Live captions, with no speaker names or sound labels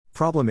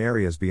Problem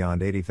Areas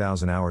Beyond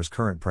 80,000 Hours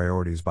Current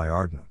Priorities by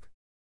Ardenlk.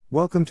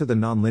 Welcome to the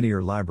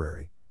Nonlinear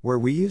Library, where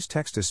we use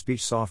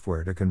text-to-speech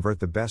software to convert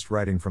the best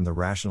writing from the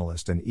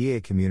rationalist and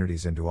EA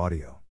communities into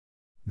audio.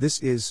 This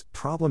is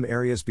Problem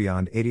Areas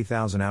Beyond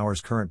 80,000 Hours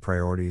Current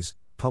Priorities,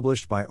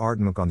 published by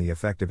Ardenlk on the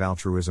Effective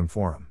Altruism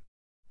Forum.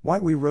 Why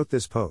we wrote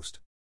this post.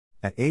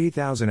 At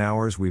 80,000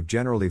 hours we've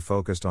generally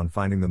focused on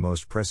finding the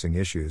most pressing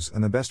issues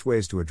and the best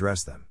ways to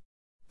address them.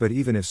 But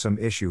even if some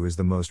issue is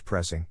the most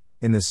pressing,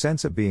 in the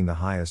sense of being the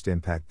highest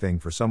impact thing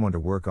for someone to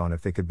work on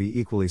if they could be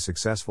equally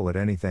successful at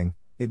anything,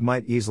 it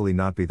might easily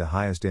not be the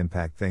highest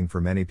impact thing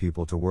for many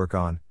people to work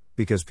on,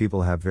 because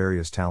people have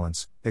various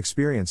talents,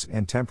 experience,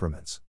 and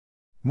temperaments.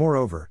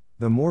 Moreover,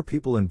 the more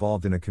people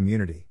involved in a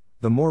community,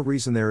 the more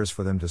reason there is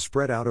for them to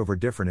spread out over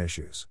different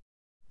issues.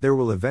 There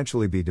will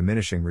eventually be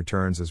diminishing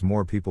returns as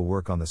more people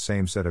work on the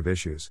same set of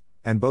issues,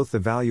 and both the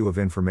value of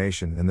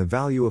information and the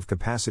value of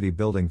capacity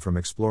building from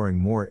exploring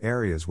more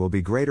areas will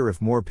be greater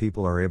if more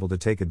people are able to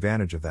take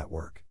advantage of that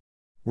work.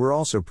 We're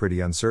also pretty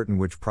uncertain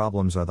which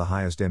problems are the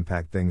highest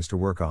impact things to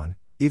work on,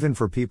 even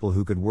for people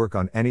who could work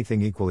on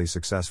anything equally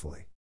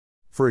successfully.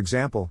 For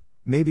example,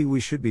 maybe we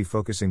should be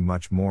focusing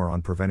much more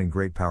on preventing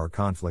great power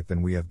conflict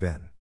than we have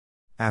been.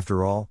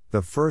 After all,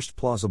 the first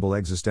plausible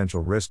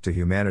existential risk to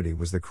humanity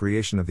was the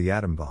creation of the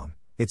atom bomb.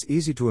 It's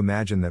easy to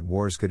imagine that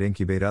wars could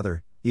incubate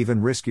other,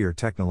 even riskier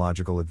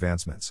technological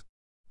advancements.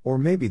 Or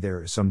maybe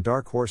there is some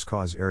dark horse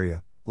cause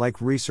area,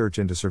 like research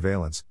into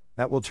surveillance,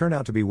 that will turn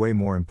out to be way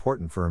more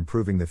important for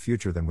improving the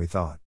future than we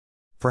thought.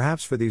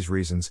 Perhaps for these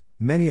reasons,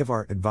 many of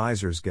our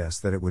advisors guess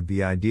that it would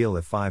be ideal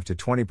if 5 to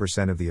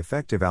 20% of the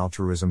effective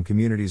altruism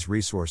community's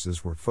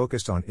resources were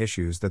focused on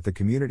issues that the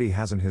community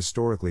hasn't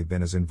historically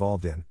been as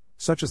involved in,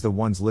 such as the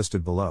ones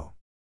listed below.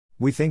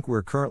 We think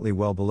we're currently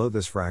well below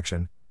this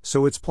fraction,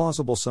 so it's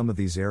plausible some of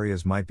these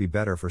areas might be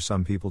better for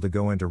some people to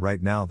go into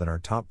right now than our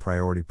top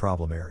priority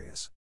problem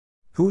areas.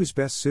 Who is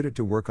best suited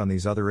to work on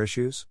these other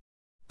issues?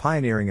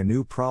 Pioneering a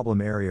new problem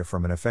area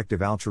from an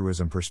effective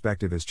altruism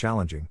perspective is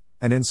challenging,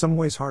 and in some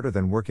ways harder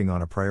than working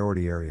on a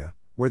priority area,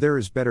 where there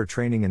is better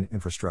training and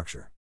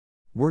infrastructure.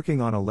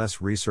 Working on a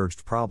less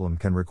researched problem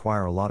can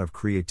require a lot of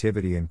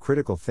creativity and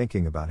critical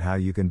thinking about how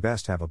you can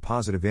best have a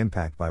positive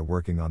impact by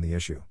working on the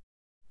issue.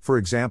 For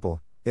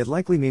example, it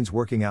likely means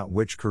working out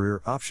which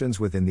career options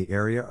within the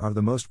area are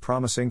the most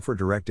promising for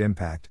direct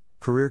impact,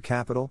 career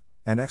capital,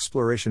 and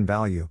exploration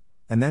value,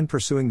 and then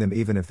pursuing them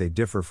even if they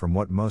differ from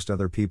what most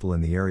other people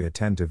in the area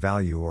tend to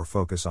value or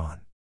focus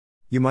on.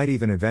 You might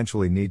even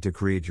eventually need to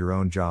create your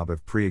own job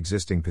if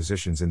pre-existing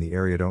positions in the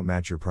area don't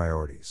match your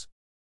priorities.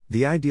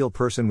 The ideal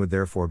person would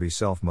therefore be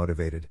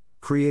self-motivated,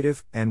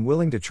 creative, and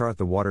willing to chart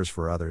the waters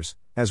for others,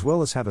 as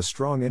well as have a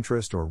strong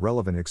interest or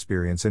relevant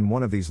experience in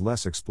one of these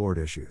less explored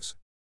issues.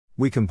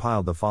 We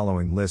compiled the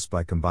following list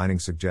by combining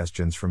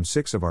suggestions from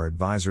 6 of our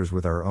advisors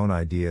with our own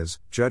ideas,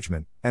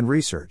 judgment, and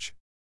research.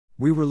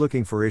 We were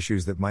looking for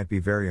issues that might be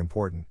very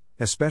important,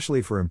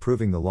 especially for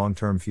improving the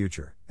long-term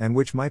future, and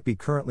which might be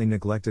currently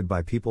neglected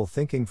by people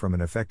thinking from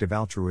an effective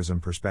altruism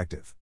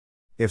perspective.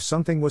 If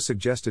something was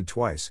suggested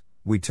twice,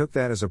 we took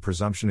that as a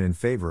presumption in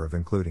favor of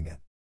including it.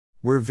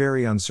 We're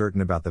very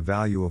uncertain about the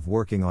value of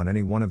working on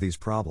any one of these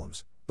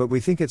problems, but we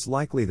think it's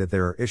likely that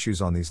there are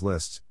issues on these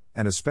lists,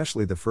 and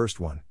especially the first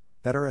one,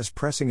 that are as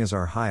pressing as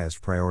our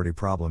highest priority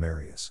problem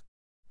areas.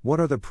 What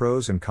are the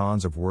pros and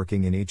cons of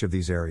working in each of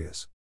these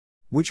areas?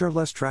 Which are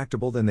less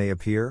tractable than they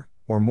appear,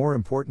 or more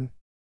important?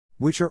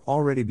 Which are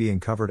already being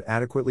covered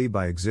adequately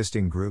by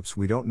existing groups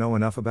we don't know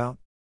enough about?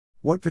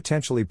 What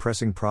potentially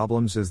pressing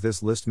problems is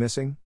this list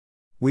missing?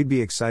 We'd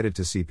be excited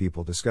to see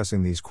people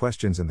discussing these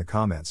questions in the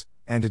comments,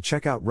 and to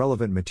check out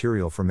relevant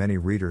material from any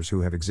readers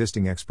who have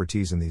existing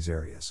expertise in these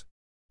areas.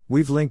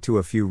 We've linked to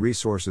a few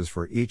resources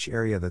for each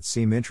area that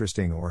seem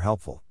interesting or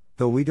helpful,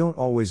 though we don't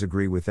always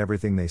agree with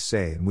everything they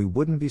say, and we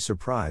wouldn't be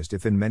surprised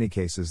if in many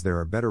cases there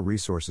are better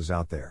resources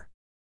out there.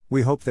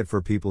 We hope that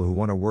for people who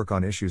want to work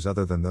on issues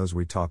other than those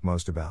we talk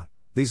most about,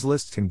 these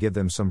lists can give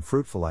them some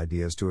fruitful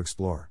ideas to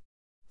explore.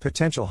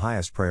 Potential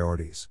highest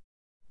priorities.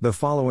 The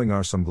following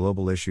are some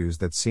global issues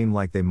that seem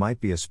like they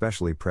might be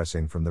especially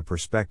pressing from the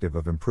perspective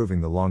of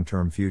improving the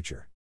long-term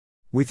future.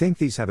 We think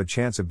these have a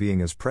chance of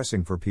being as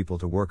pressing for people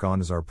to work on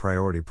as our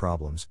priority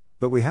problems,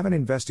 but we haven't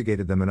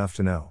investigated them enough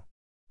to know.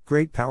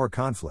 Great power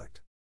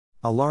conflict.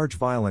 A large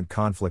violent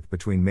conflict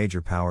between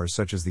major powers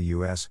such as the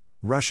US,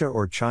 Russia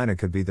or China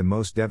could be the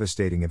most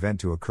devastating event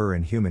to occur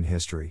in human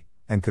history,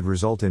 and could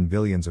result in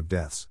billions of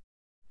deaths.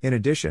 In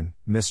addition,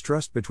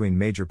 mistrust between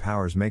major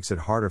powers makes it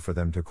harder for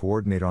them to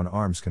coordinate on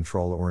arms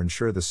control or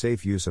ensure the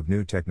safe use of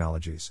new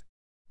technologies.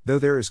 Though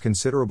there is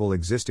considerable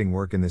existing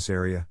work in this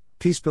area,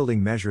 peacebuilding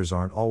measures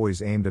aren't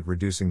always aimed at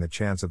reducing the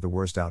chance of the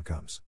worst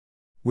outcomes.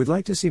 We'd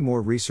like to see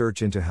more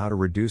research into how to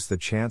reduce the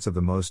chance of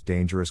the most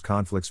dangerous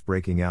conflicts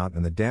breaking out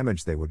and the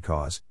damage they would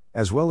cause,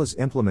 as well as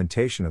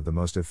implementation of the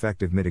most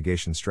effective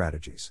mitigation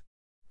strategies.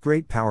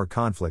 Great power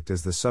conflict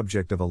is the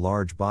subject of a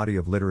large body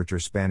of literature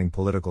spanning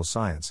political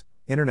science,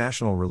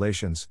 international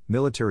relations,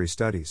 military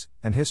studies,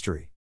 and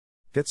history.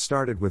 Get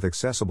started with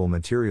accessible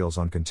materials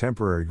on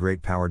contemporary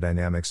great power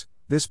dynamics.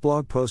 This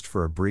blog post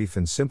for a brief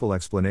and simple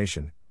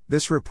explanation.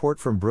 This report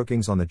from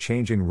Brookings on the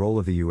changing role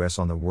of the U.S.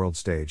 on the world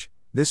stage.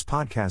 This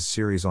podcast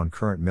series on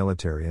current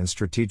military and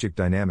strategic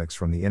dynamics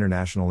from the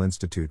International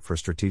Institute for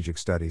Strategic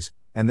Studies,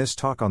 and this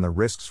talk on the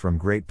risks from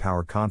great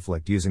power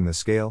conflict using the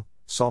scale,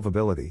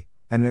 solvability,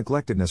 and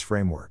neglectedness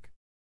framework.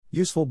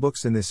 Useful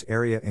books in this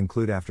area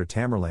include After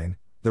Tamerlane,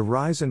 The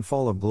Rise and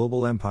Fall of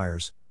Global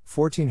Empires,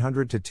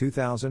 1400 to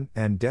 2000,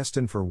 and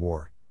Destined for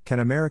War, Can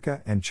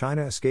America and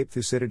China Escape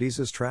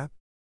Thucydides' Trap?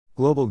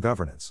 Global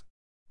Governance.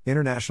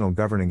 International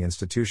governing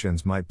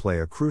institutions might play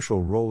a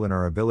crucial role in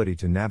our ability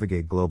to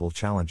navigate global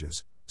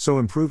challenges, so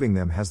improving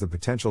them has the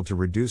potential to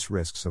reduce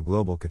risks of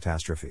global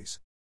catastrophes.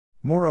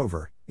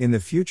 Moreover, in the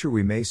future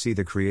we may see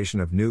the creation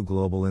of new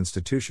global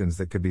institutions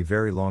that could be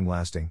very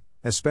long-lasting,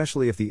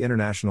 especially if the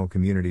international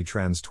community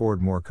trends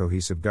toward more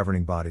cohesive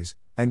governing bodies,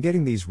 and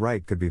getting these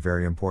right could be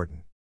very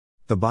important.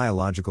 The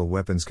Biological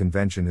Weapons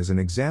Convention is an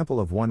example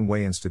of one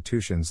way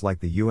institutions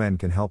like the UN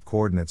can help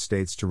coordinate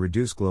states to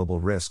reduce global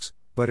risks,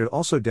 but it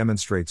also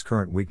demonstrates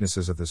current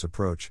weaknesses of this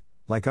approach,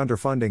 like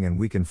underfunding and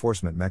weak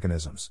enforcement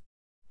mechanisms.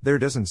 There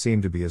doesn't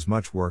seem to be as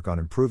much work on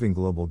improving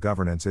global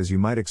governance as you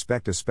might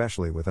expect,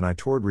 especially with an eye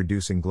toward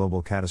reducing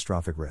global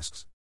catastrophic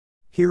risks.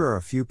 Here are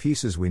a few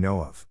pieces we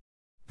know of.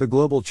 The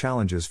Global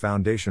Challenges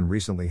Foundation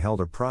recently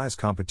held a prize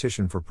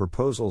competition for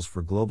proposals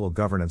for global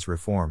governance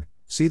reform.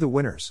 See the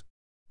winners.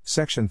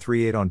 Section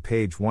 3.8 on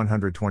page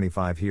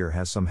 125 here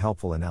has some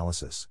helpful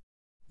analysis.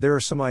 There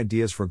are some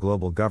ideas for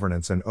global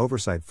governance and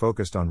oversight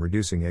focused on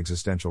reducing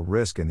existential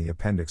risk in the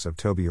appendix of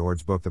Toby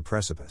Ord's book The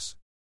Precipice.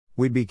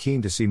 We'd be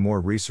keen to see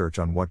more research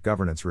on what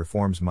governance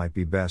reforms might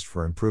be best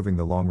for improving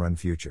the long-run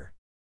future.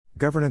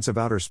 Governance of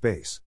outer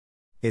space.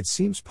 It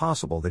seems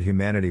possible that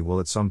humanity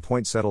will at some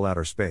point settle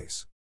outer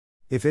space.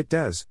 If it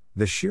does,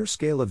 the sheer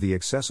scale of the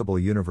accessible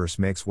universe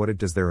makes what it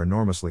does there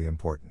enormously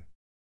important.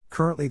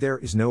 Currently there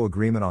is no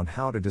agreement on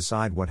how to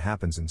decide what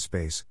happens in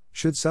space,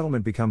 should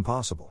settlement become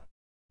possible.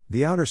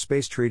 The Outer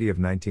Space Treaty of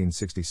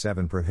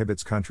 1967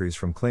 prohibits countries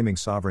from claiming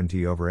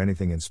sovereignty over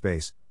anything in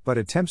space, but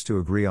attempts to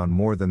agree on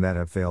more than that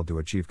have failed to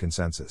achieve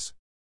consensus.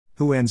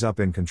 Who ends up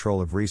in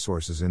control of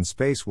resources in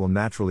space will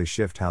naturally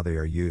shift how they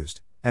are used,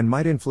 and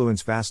might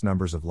influence vast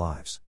numbers of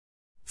lives.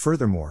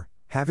 Furthermore,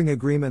 having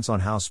agreements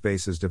on how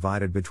space is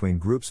divided between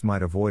groups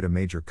might avoid a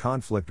major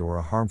conflict or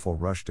a harmful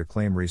rush to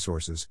claim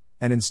resources,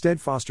 and instead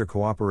foster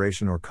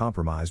cooperation or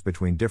compromise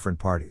between different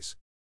parties.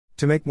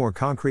 To make more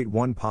concrete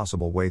one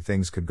possible way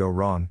things could go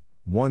wrong,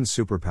 one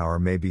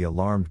superpower may be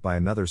alarmed by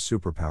another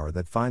superpower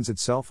that finds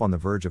itself on the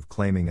verge of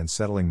claiming and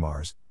settling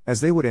Mars,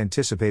 as they would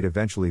anticipate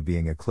eventually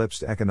being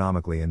eclipsed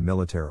economically and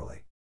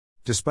militarily.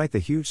 Despite the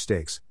huge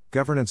stakes,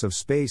 governance of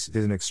space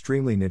is an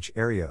extremely niche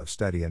area of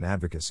study and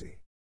advocacy.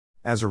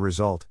 As a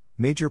result,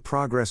 major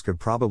progress could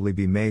probably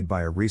be made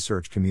by a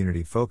research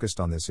community focused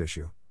on this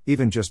issue,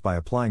 even just by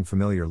applying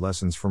familiar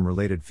lessons from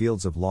related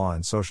fields of law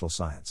and social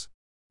science.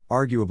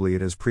 Arguably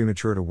it is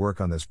premature to work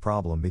on this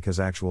problem because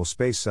actual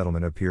space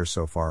settlement appears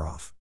so far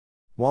off.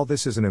 While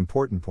this is an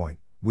important point,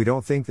 we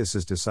don't think this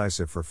is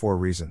decisive for 4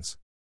 reasons.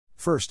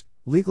 First,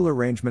 legal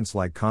arrangements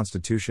like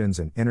constitutions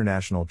and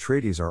international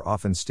treaties are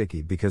often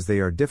sticky because they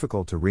are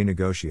difficult to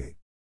renegotiate.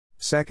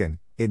 Second,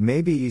 it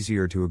may be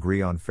easier to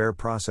agree on fair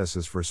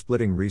processes for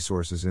splitting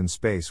resources in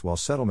space while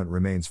settlement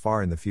remains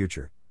far in the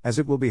future, as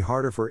it will be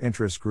harder for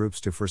interest groups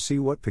to foresee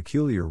what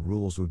peculiar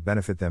rules would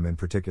benefit them in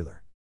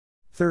particular.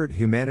 Third,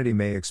 humanity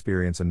may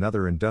experience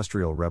another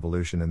industrial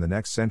revolution in the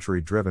next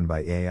century driven by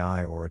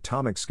AI or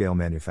atomic-scale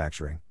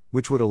manufacturing,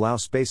 which would allow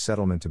space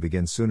settlement to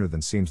begin sooner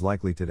than seems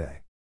likely today.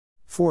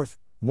 Fourth,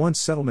 once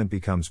settlement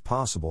becomes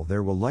possible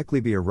there will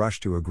likely be a rush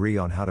to agree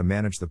on how to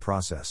manage the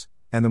process,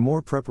 and the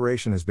more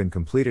preparation has been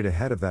completed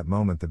ahead of that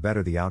moment the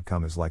better the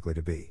outcome is likely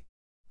to be.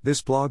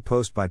 This blog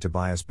post by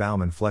Tobias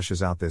Baumann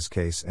fleshes out this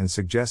case and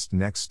suggests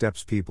next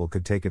steps people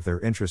could take if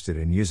they're interested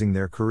in using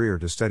their career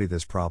to study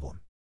this problem.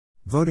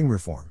 Voting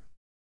reform.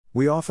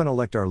 We often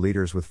elect our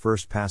leaders with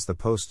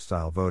first-past-the-post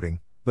style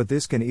voting, but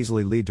this can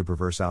easily lead to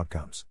perverse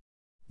outcomes.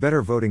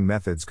 Better voting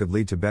methods could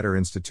lead to better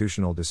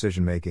institutional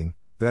decision-making,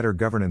 better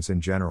governance in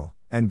general,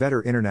 and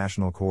better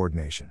international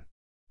coordination.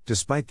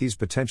 Despite these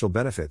potential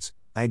benefits,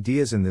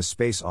 ideas in this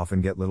space often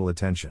get little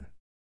attention.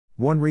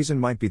 One reason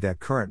might be that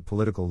current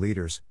political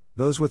leaders,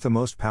 those with the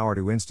most power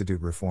to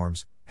institute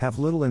reforms, have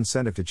little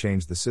incentive to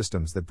change the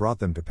systems that brought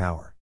them to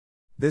power.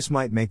 This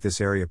might make this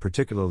area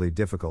particularly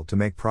difficult to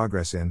make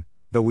progress in,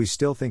 though we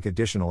still think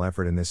additional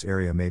effort in this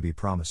area may be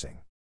promising.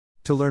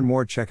 To learn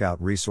more, check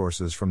out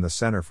resources from the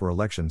Center for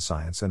Election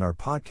Science and our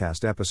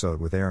podcast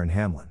episode with Aaron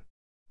Hamlin.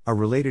 A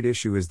related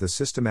issue is the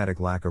systematic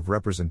lack of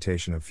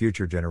representation of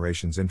future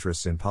generations'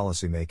 interests in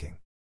policy making.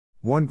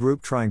 One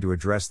group trying to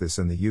address this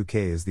in the UK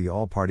is the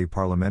All-Party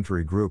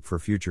Parliamentary Group for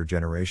Future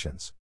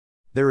Generations.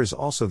 There is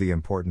also the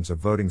importance of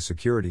voting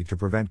security to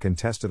prevent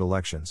contested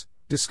elections,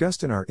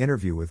 discussed in our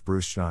interview with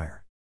Bruce Schneier.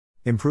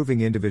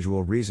 Improving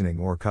individual reasoning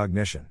or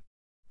cognition.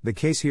 The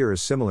case here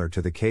is similar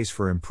to the case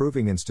for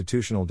improving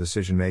institutional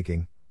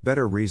decision-making.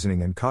 Better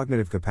reasoning and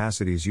cognitive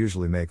capacities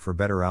usually make for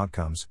better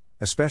outcomes,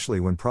 especially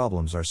when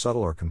problems are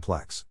subtle or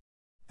complex.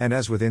 And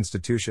as with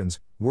institutions,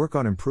 work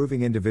on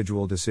improving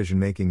individual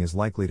decision-making is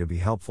likely to be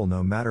helpful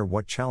no matter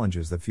what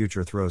challenges the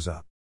future throws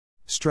up.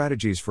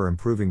 Strategies for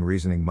improving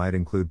reasoning might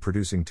include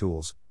producing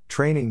tools,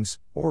 trainings,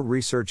 or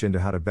research into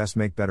how to best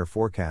make better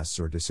forecasts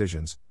or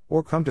decisions,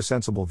 or come to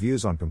sensible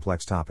views on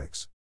complex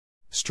topics.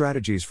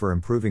 Strategies for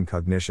improving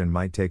cognition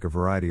might take a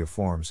variety of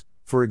forms,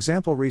 for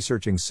example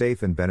researching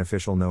safe and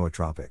beneficial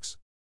nootropics.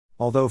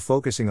 Although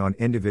focusing on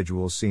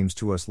individuals seems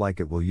to us like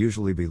it will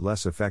usually be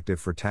less effective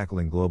for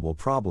tackling global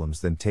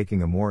problems than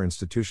taking a more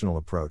institutional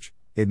approach,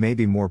 it may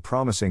be more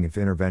promising if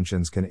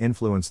interventions can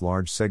influence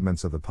large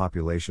segments of the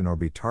population or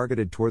be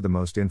targeted toward the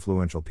most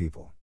influential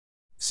people.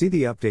 See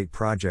the Update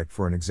project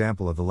for an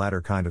example of the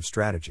latter kind of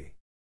strategy.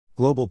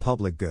 Global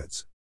public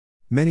goods.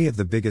 Many of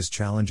the biggest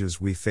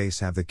challenges we face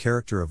have the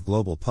character of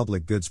global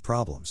public goods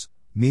problems,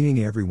 meaning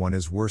everyone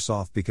is worse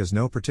off because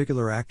no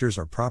particular actors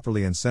are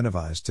properly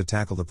incentivized to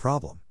tackle the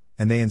problem,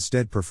 and they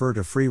instead prefer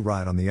to free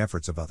ride on the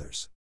efforts of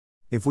others.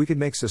 If we could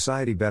make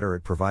society better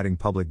at providing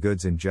public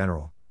goods in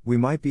general, we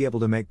might be able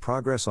to make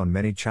progress on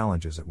many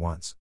challenges at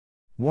once.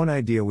 One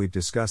idea we've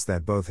discussed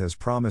that both has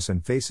promise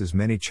and faces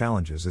many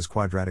challenges is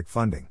quadratic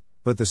funding,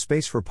 but the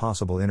space for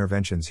possible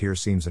interventions here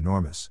seems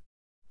enormous.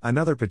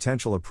 Another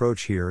potential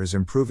approach here is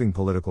improving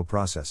political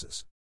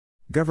processes.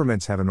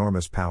 Governments have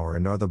enormous power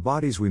and are the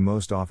bodies we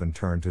most often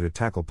turn to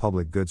tackle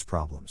public goods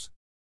problems.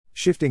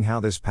 Shifting how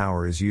this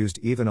power is used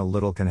even a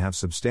little can have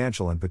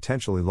substantial and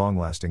potentially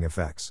long-lasting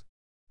effects.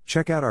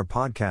 Check out our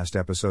podcast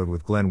episode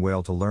with Glenn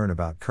Whale to learn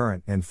about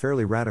current and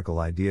fairly radical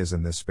ideas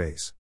in this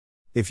space.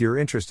 If you're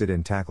interested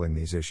in tackling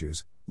these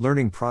issues,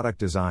 learning product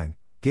design,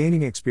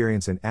 gaining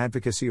experience in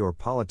advocacy or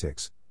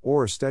politics,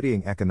 or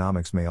studying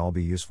economics may all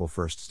be useful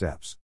first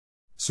steps.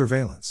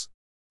 Surveillance.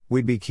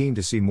 We'd be keen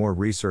to see more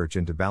research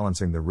into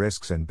balancing the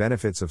risks and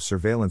benefits of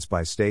surveillance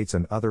by states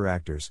and other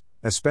actors,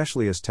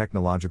 especially as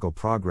technological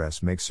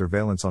progress makes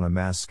surveillance on a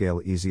mass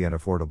scale easy and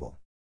affordable.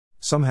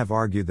 Some have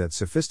argued that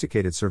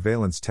sophisticated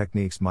surveillance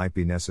techniques might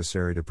be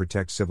necessary to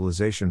protect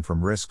civilization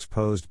from risks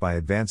posed by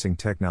advancing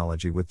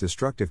technology with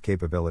destructive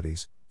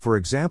capabilities, for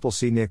example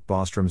see Nick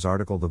Bostrom's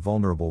article The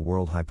Vulnerable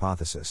World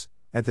Hypothesis.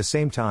 At the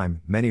same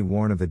time, many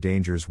warn of the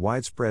dangers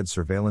widespread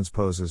surveillance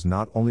poses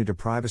not only to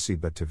privacy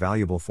but to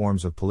valuable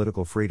forms of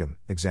political freedom,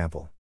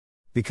 example.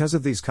 Because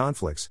of these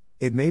conflicts,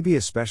 it may be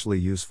especially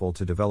useful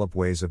to develop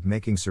ways of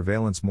making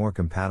surveillance more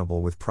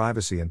compatible with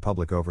privacy and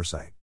public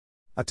oversight.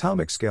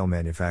 Atomic scale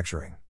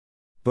manufacturing.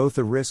 Both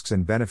the risks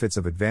and benefits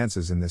of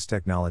advances in this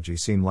technology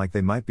seem like they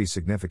might be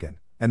significant,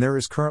 and there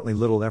is currently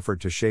little effort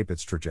to shape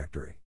its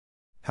trajectory.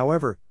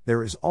 However,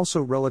 there is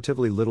also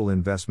relatively little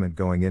investment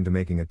going into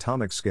making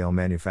atomic-scale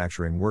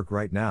manufacturing work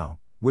right now,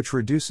 which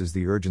reduces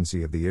the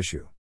urgency of the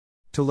issue.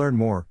 To learn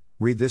more,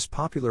 read this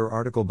popular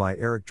article by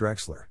Eric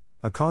Drexler,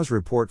 a cause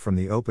report from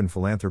the Open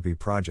Philanthropy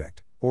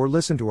Project, or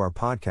listen to our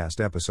podcast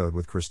episode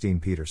with Christine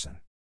Peterson.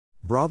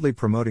 Broadly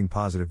promoting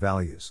positive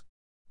values.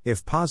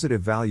 If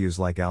positive values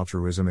like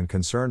altruism and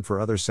concern for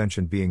other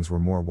sentient beings were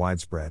more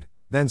widespread,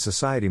 then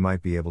society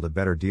might be able to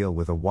better deal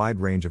with a wide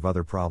range of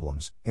other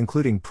problems,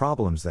 including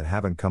problems that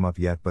haven't come up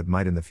yet but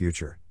might in the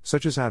future,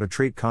 such as how to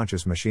treat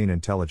conscious machine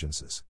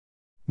intelligences.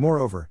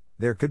 Moreover,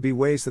 there could be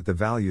ways that the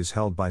values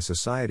held by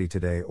society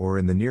today or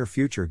in the near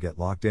future get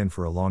locked in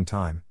for a long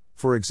time,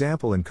 for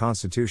example in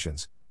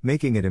constitutions,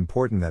 making it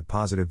important that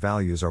positive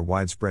values are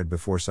widespread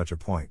before such a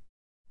point.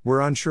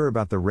 We're unsure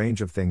about the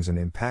range of things an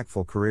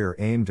impactful career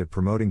aimed at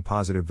promoting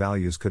positive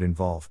values could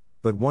involve,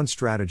 but one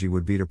strategy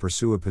would be to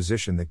pursue a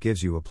position that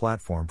gives you a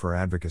platform for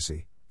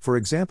advocacy, for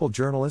example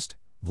journalist,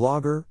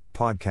 vlogger,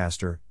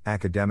 podcaster,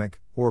 academic,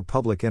 or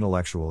public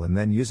intellectual, and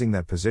then using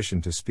that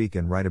position to speak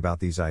and write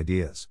about these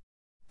ideas.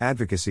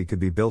 Advocacy could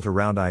be built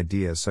around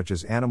ideas such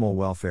as animal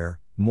welfare,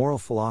 moral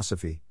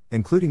philosophy,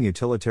 including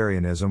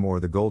utilitarianism or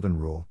the Golden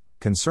Rule,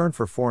 concern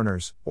for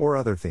foreigners, or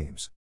other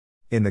themes.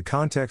 In the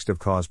context of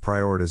cause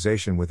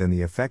prioritization within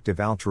the effective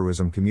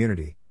altruism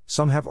community,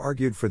 some have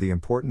argued for the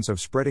importance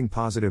of spreading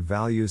positive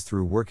values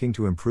through working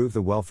to improve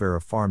the welfare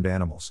of farmed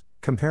animals,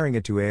 comparing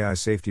it to AI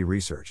safety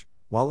research,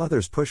 while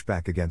others push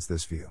back against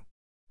this view.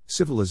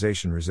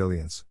 Civilization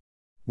resilience.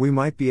 We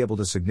might be able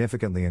to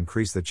significantly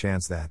increase the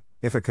chance that,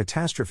 if a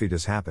catastrophe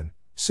does happen,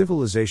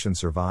 civilization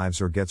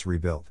survives or gets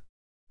rebuilt.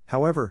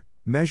 However,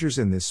 measures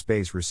in this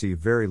space receive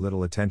very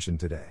little attention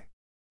today.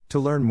 To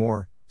learn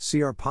more,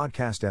 see our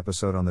podcast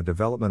episode on the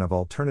development of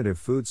alternative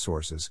food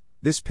sources,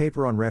 this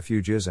paper on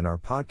refuges, and our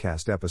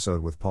podcast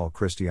episode with Paul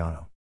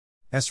Cristiano.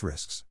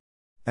 Risks.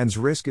 An's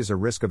risk is a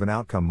risk of an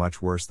outcome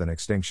much worse than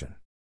extinction.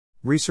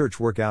 Research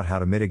work out how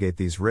to mitigate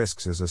these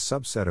risks is a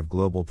subset of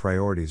global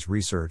priorities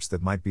research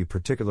that might be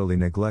particularly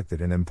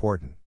neglected and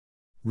important.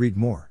 Read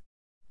more.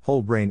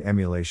 Whole brain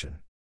emulation.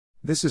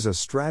 This is a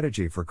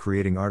strategy for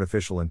creating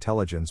artificial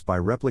intelligence by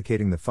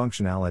replicating the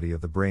functionality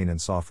of the brain in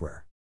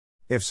software.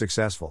 If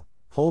successful,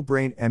 whole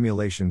brain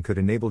emulation could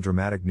enable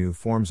dramatic new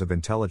forms of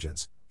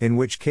intelligence, in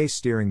which case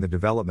steering the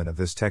development of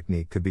this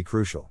technique could be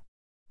crucial.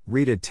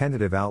 Read a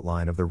tentative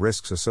outline of the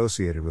risks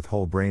associated with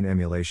whole brain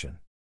emulation.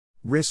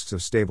 Risks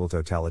of stable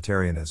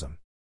totalitarianism.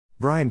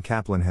 Bryan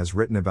Caplan has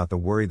written about the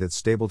worry that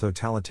stable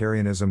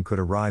totalitarianism could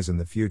arise in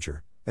the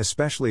future,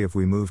 especially if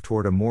we move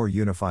toward a more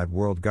unified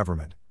world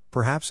government,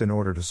 perhaps in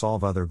order to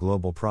solve other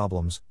global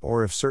problems,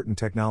 or if certain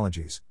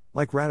technologies,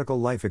 like radical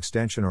life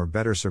extension or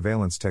better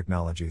surveillance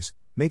technologies,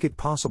 make it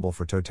possible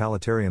for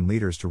totalitarian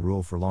leaders to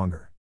rule for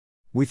longer.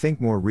 We think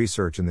more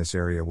research in this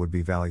area would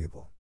be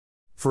valuable.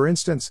 For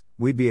instance,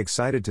 we'd be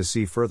excited to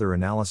see further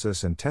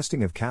analysis and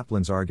testing of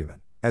Caplan's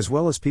argument, as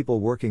well as people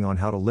working on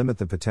how to limit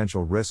the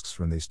potential risks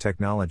from these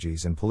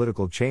technologies and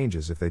political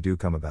changes if they do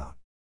come about.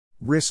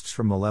 Risks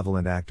from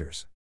malevolent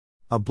actors.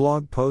 A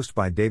blog post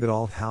by David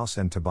Althaus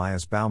and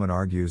Tobias Baumann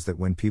argues that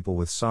when people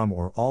with some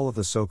or all of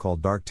the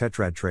so-called dark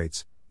tetrad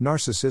traits,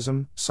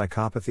 narcissism,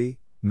 psychopathy,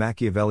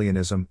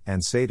 Machiavellianism,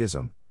 and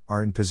sadism,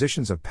 are in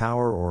positions of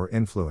power or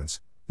influence,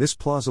 this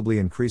plausibly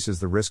increases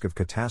the risk of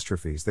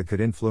catastrophes that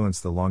could influence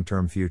the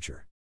long-term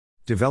future.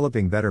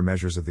 Developing better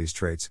measures of these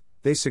traits,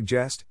 they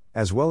suggest,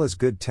 as well as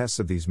good tests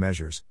of these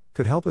measures,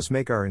 could help us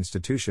make our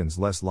institutions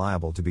less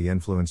liable to be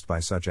influenced by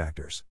such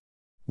actors.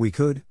 We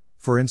could,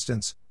 for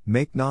instance,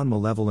 make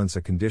non-malevolence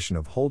a condition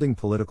of holding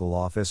political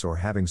office or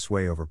having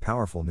sway over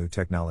powerful new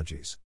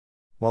technologies.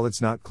 While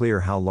it's not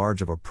clear how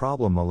large of a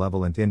problem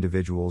malevolent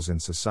individuals in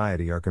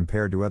society are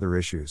compared to other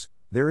issues,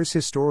 there is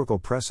historical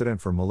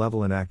precedent for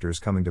malevolent actors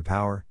coming to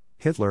power.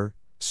 Hitler,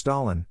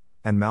 Stalin,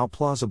 and Mao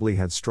plausibly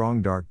had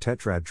strong dark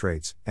tetrad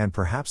traits, and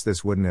perhaps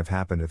this wouldn't have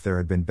happened if there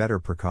had been better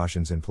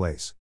precautions in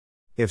place.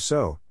 If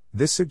so,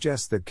 this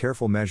suggests that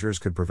careful measures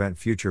could prevent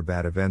future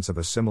bad events of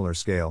a similar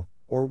scale,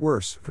 or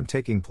worse, from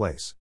taking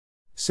place.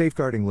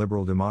 Safeguarding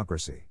liberal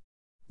democracy.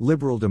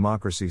 Liberal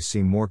democracies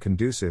seem more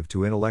conducive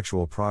to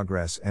intellectual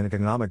progress and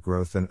economic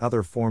growth than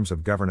other forms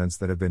of governance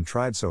that have been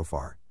tried so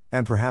far,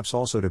 and perhaps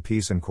also to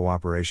peace and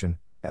cooperation,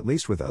 at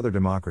least with other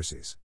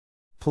democracies.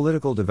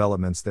 Political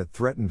developments that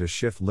threaten to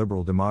shift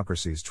liberal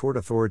democracies toward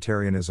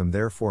authoritarianism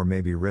therefore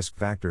may be risk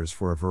factors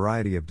for a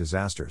variety of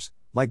disasters,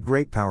 like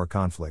great power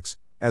conflicts,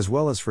 as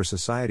well as for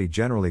society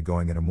generally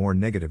going in a more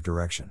negative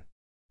direction.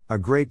 A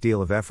great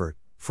deal of effort,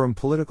 from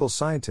political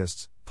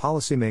scientists,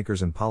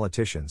 policymakers and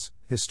politicians,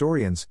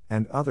 historians,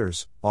 and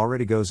others,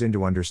 already goes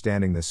into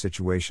understanding this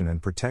situation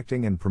and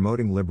protecting and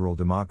promoting liberal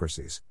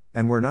democracies,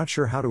 and we're not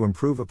sure how to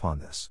improve upon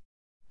this.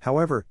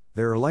 However,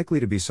 there are likely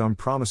to be some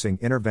promising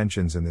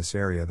interventions in this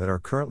area that are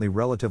currently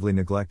relatively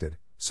neglected,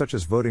 such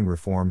as voting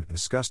reform,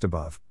 discussed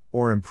above,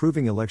 or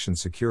improving election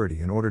security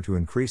in order to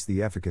increase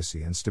the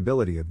efficacy and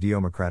stability of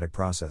democratic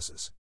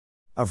processes.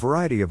 A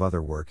variety of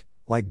other work,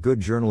 like good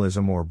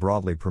journalism or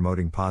broadly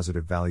promoting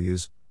positive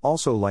values,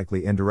 also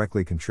likely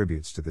indirectly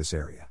contributes to this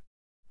area.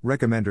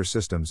 Recommender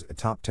systems at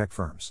top tech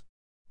firms.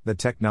 The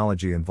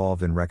technology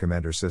involved in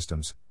recommender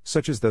systems,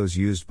 such as those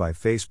used by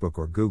Facebook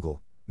or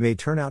Google, may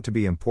turn out to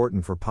be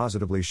important for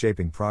positively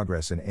shaping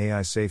progress in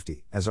AI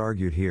safety, as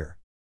argued here.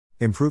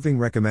 Improving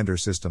recommender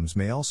systems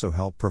may also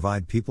help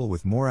provide people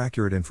with more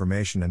accurate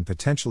information and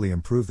potentially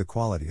improve the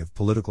quality of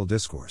political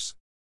discourse.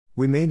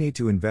 We may need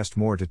to invest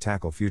more to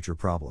tackle future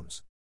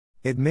problems.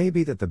 It may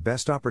be that the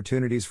best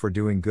opportunities for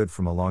doing good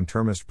from a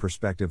long-termist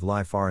perspective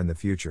lie far in the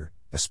future,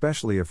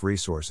 especially if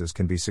resources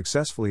can be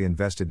successfully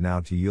invested now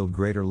to yield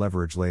greater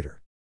leverage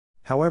later.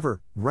 However,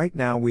 right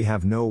now we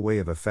have no way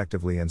of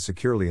effectively and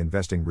securely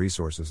investing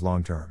resources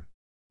long-term.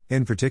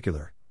 In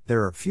particular,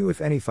 there are few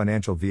if any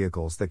financial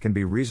vehicles that can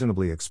be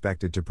reasonably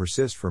expected to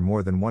persist for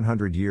more than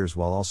 100 years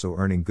while also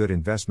earning good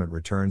investment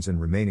returns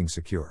and remaining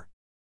secure.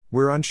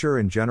 We're unsure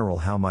in general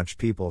how much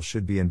people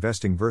should be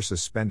investing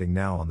versus spending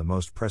now on the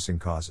most pressing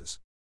causes.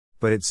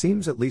 But it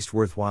seems at least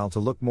worthwhile to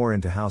look more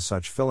into how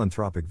such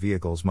philanthropic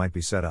vehicles might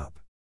be set up.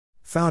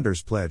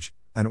 Founders Pledge,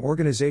 an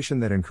organization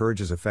that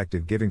encourages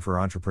effective giving for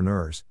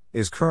entrepreneurs,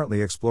 is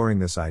currently exploring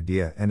this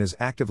idea and is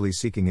actively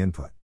seeking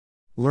input.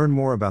 Learn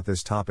more about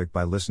this topic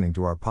by listening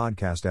to our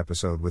podcast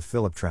episode with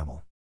Philip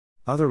Trammell.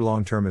 Other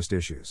long-termist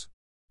issues.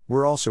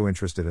 We're also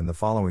interested in the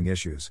following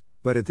issues,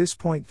 but at this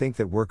point think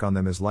that work on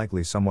them is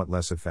likely somewhat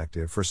less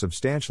effective for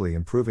substantially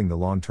improving the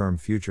long-term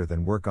future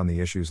than work on the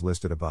issues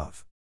listed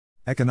above.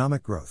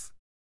 Economic growth.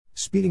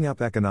 Speeding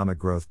up economic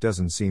growth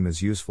doesn't seem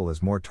as useful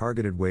as more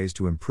targeted ways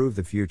to improve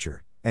the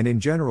future, and in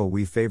general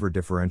we favor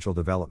differential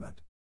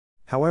development.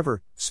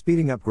 However,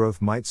 speeding up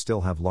growth might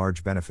still have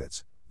large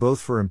benefits, both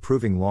for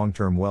improving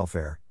long-term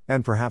welfare,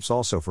 and perhaps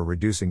also for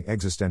reducing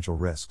existential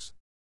risks.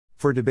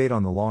 For debate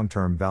on the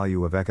long-term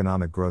value of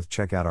economic growth,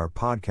 check out our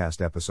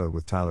podcast episode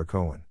with Tyler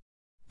Cohen.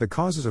 The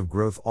causes of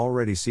growth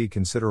already see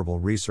considerable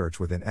research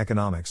within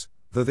economics,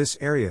 though this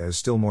area is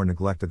still more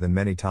neglected than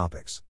many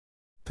topics.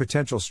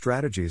 Potential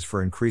strategies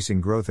for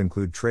increasing growth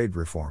include trade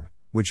reform,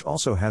 which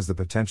also has the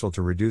potential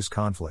to reduce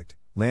conflict,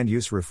 land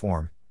use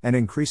reform, and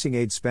increasing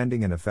aid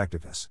spending and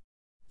effectiveness.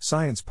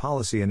 Science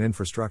policy and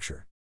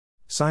infrastructure.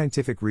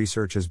 Scientific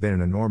research has been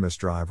an enormous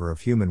driver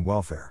of human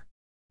welfare.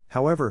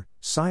 However,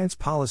 science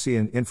policy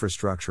and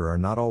infrastructure are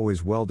not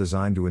always well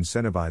designed to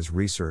incentivize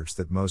research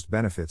that most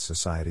benefits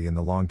society in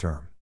the long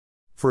term.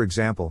 For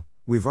example,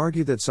 we've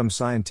argued that some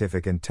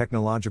scientific and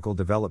technological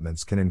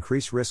developments can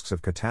increase risks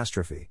of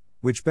catastrophe,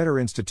 which better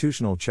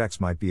institutional checks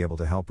might be able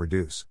to help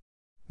reduce.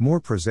 More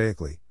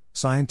prosaically,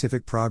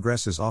 Scientific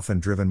progress is often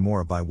driven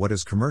more by what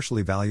is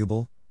commercially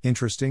valuable,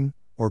 interesting,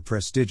 or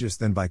prestigious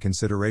than by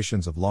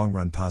considerations of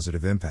long-run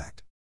positive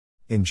impact.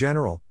 In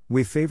general,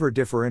 we favor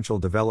differential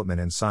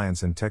development in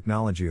science and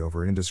technology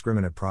over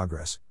indiscriminate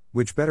progress,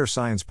 which better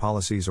science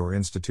policies or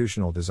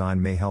institutional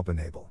design may help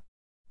enable.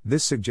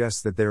 This suggests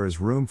that there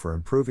is room for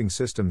improving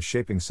systems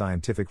shaping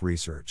scientific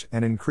research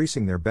and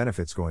increasing their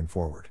benefits going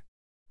forward.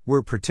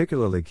 We're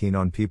particularly keen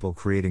on people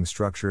creating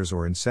structures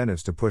or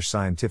incentives to push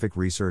scientific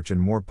research in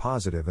more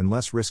positive and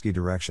less risky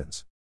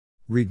directions.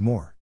 Read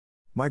more.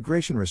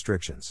 Migration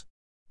restrictions.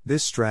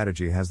 This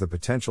strategy has the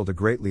potential to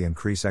greatly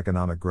increase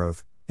economic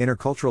growth,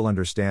 intercultural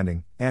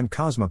understanding, and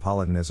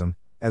cosmopolitanism,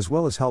 as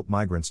well as help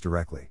migrants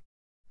directly.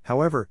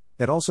 However,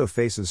 it also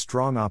faces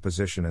strong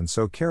opposition and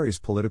so carries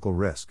political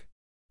risk.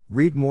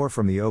 Read more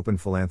from the Open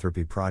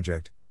Philanthropy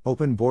Project,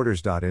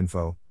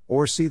 openborders.info,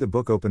 or see the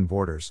book Open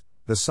Borders,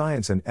 The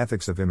Science and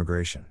Ethics of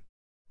Immigration.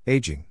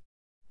 Aging.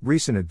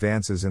 Recent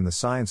advances in the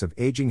science of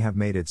aging have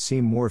made it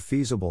seem more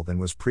feasible than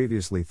was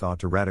previously thought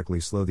to radically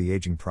slow the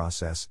aging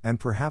process and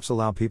perhaps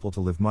allow people to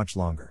live much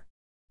longer.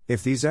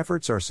 If these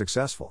efforts are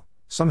successful,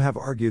 some have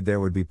argued there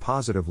would be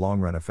positive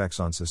long-run effects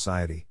on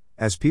society,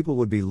 as people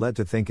would be led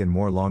to think in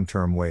more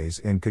long-term ways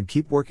and could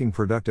keep working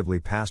productively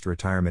past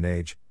retirement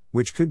age,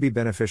 which could be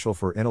beneficial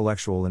for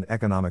intellectual and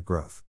economic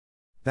growth.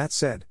 That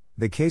said,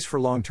 the case for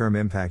long-term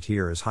impact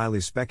here is highly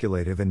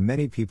speculative and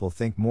many people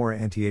think more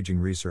anti-aging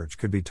research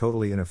could be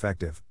totally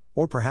ineffective,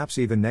 or perhaps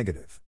even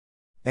negative.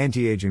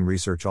 Anti-aging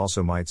research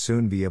also might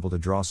soon be able to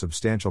draw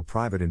substantial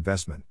private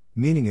investment,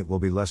 meaning it will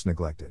be less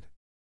neglected.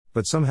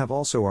 But some have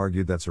also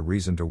argued that's a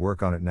reason to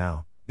work on it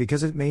now,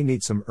 because it may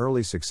need some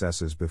early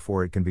successes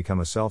before it can become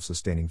a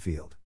self-sustaining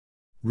field.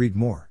 Read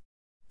more.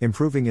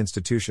 Improving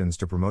institutions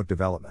to promote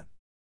development.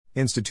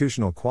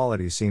 Institutional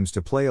quality seems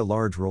to play a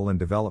large role in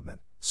development,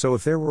 so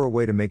if there were a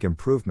way to make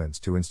improvements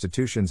to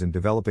institutions in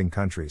developing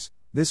countries,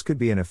 this could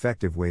be an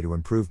effective way to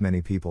improve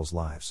many people's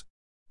lives.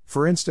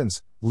 For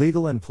instance,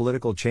 legal and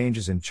political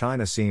changes in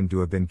China seem to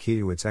have been key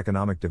to its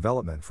economic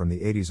development from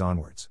the 80s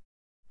onwards.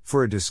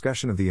 For a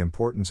discussion of the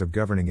importance of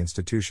governing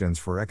institutions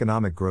for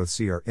economic growth,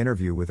 see our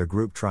interview with a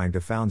group trying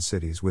to found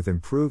cities with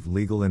improved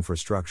legal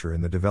infrastructure in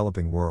the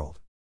developing world.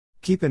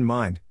 Keep in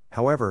mind,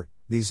 however,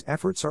 these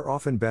efforts are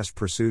often best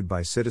pursued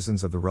by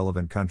citizens of the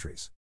relevant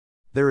countries.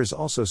 There is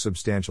also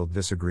substantial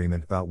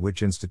disagreement about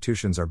which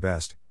institutions are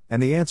best,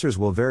 and the answers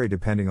will vary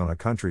depending on a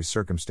country's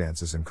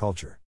circumstances and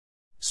culture.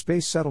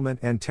 Space settlement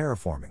and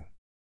terraforming.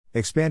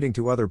 Expanding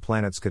to other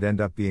planets could end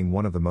up being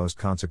one of the most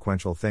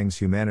consequential things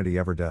humanity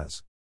ever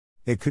does.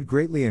 It could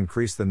greatly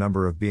increase the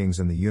number of beings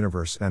in the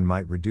universe and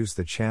might reduce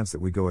the chance that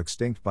we go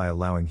extinct by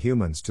allowing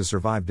humans to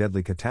survive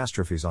deadly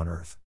catastrophes on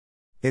Earth.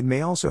 It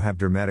may also have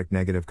dramatic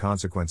negative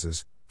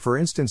consequences, for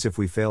instance if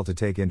we fail to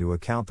take into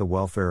account the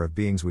welfare of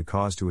beings we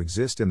cause to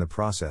exist in the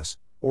process,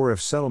 or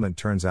if settlement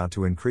turns out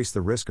to increase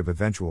the risk of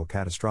eventual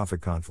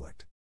catastrophic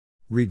conflict.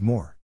 Read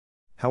more.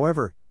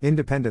 However,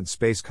 independent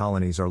space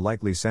colonies are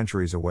likely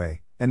centuries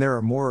away, and there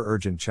are more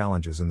urgent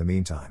challenges in the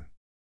meantime.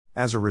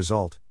 As a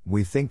result,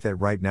 we think that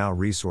right now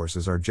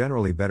resources are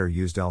generally better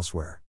used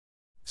elsewhere.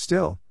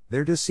 Still,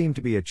 there does seem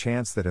to be a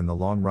chance that in the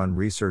long run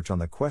research on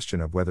the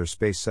question of whether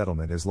space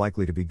settlement is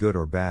likely to be good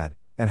or bad,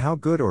 and how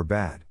good or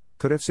bad,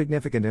 could have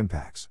significant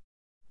impacts.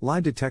 Lie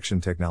detection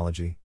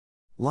technology.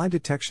 Lie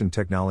detection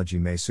technology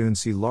may soon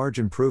see large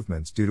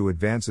improvements due to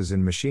advances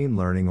in machine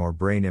learning or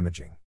brain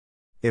imaging.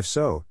 If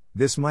so,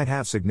 this might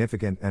have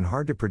significant and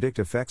hard to predict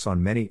effects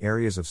on many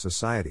areas of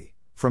society,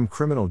 from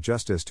criminal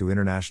justice to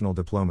international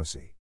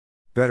diplomacy.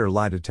 Better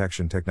lie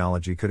detection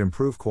technology could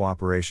improve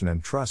cooperation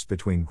and trust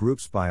between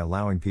groups by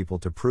allowing people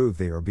to prove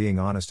they are being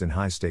honest in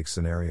high-stakes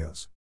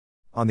scenarios.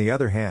 On the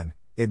other hand,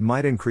 it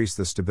might increase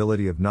the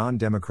stability of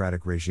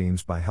non-democratic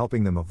regimes by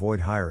helping them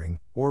avoid hiring,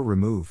 or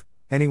remove,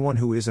 anyone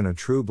who isn't a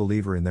true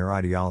believer in their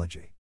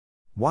ideology.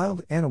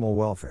 Wild animal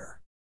welfare.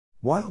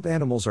 Wild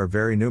animals are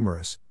very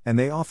numerous, and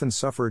they often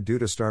suffer due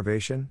to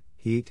starvation,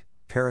 heat,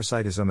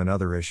 parasitism and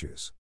other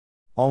issues.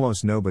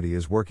 Almost nobody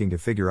is working to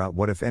figure out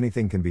what if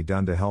anything can be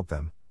done to help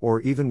them, or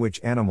even which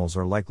animals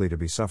are likely to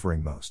be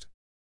suffering most.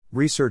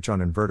 Research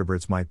on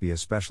invertebrates might be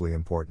especially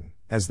important,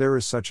 as there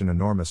is such an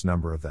enormous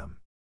number of them.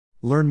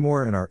 Learn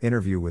more in our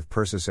interview with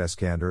Persis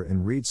Eskander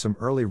and read some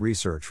early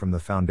research from the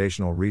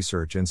Foundational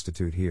Research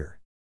Institute here.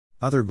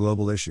 Other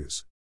global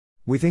issues.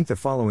 We think the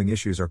following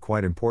issues are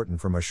quite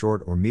important from a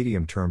short or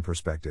medium-term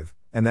perspective,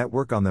 and that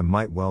work on them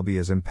might well be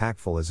as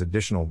impactful as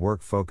additional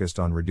work focused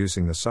on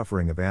reducing the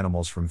suffering of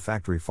animals from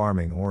factory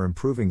farming or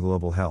improving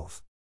global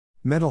health.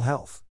 Mental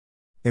health.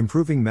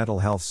 Improving mental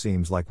health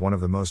seems like one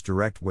of the most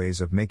direct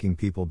ways of making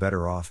people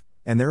better off,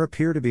 and there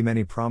appear to be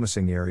many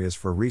promising areas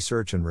for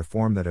research and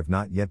reform that have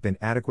not yet been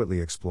adequately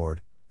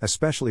explored,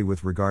 especially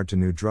with regard to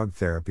new drug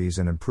therapies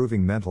and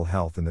improving mental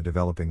health in the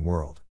developing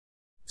world.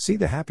 See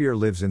the Happier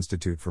Lives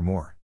Institute for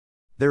more.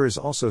 There is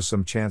also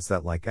some chance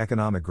that, like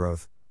economic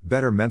growth,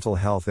 better mental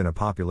health in a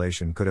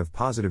population could have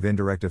positive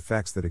indirect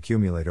effects that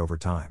accumulate over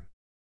time.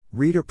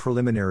 Read a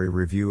preliminary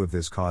review of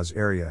this cause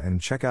area and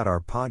check out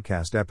our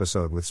podcast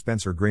episode with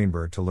Spencer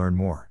Greenberg to learn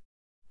more.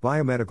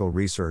 Biomedical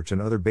research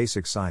and other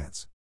basic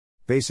science.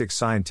 Basic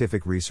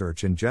scientific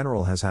research in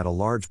general has had a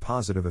large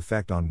positive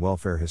effect on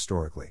welfare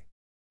historically.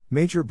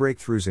 Major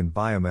breakthroughs in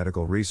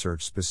biomedical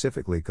research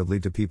specifically could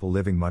lead to people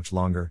living much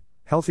longer,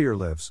 healthier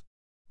lives.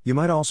 You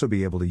might also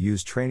be able to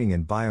use training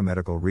in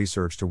biomedical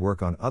research to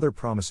work on other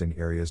promising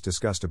areas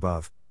discussed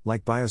above,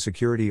 like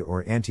biosecurity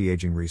or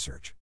anti-aging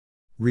research.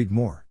 Read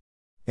more.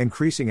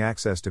 Increasing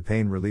access to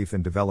pain relief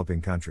in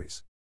developing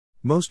countries.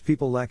 Most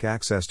people lack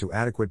access to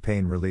adequate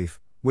pain relief,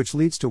 which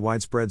leads to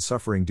widespread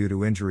suffering due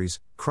to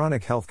injuries,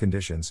 chronic health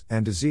conditions,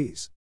 and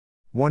disease.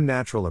 One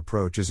natural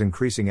approach is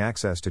increasing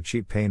access to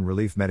cheap pain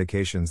relief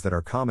medications that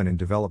are common in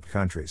developed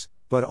countries,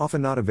 but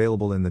often not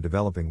available in the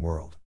developing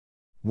world.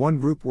 One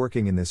group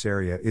working in this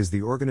area is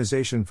the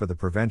Organization for the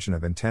Prevention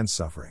of Intense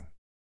Suffering.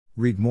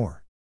 Read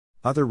more.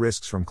 Other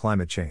risks from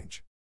climate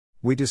change.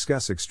 We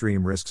discuss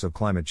extreme risks of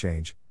climate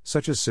change,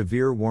 such as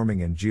severe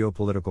warming and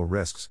geopolitical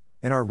risks,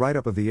 in our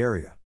write-up of the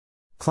area.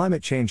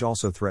 Climate change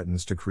also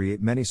threatens to create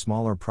many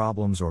smaller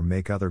problems or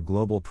make other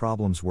global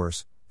problems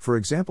worse, for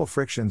example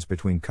frictions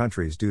between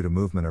countries due to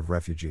movement of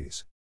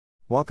refugees.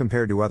 While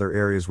compared to other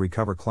areas we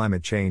cover,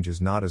 climate change is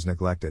not as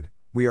neglected.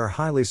 We are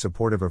highly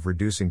supportive of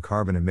reducing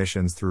carbon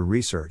emissions through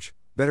research,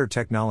 better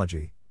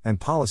technology, and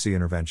policy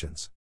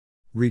interventions.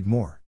 Read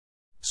more.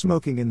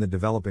 Smoking in the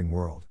developing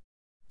world.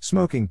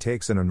 Smoking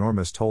takes an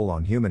enormous toll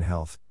on human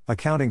health,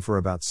 accounting for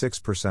about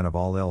 6% of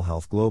all ill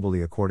health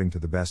globally according to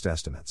the best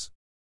estimates.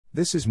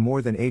 This is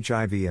more than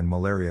HIV and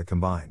malaria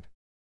combined.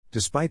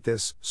 Despite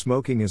this,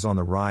 smoking is on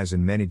the rise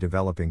in many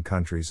developing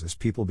countries as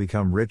people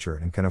become richer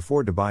and can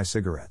afford to buy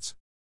cigarettes.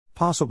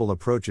 Possible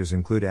approaches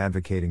include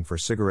advocating for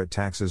cigarette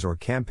taxes or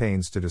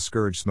campaigns to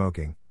discourage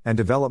smoking, and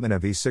development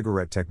of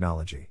e-cigarette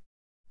technology.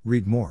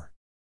 Read more.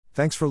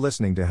 Thanks for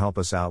listening. To help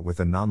us out with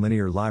the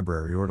Nonlinear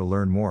Library or to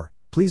learn more,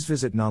 please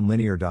visit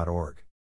nonlinear.org.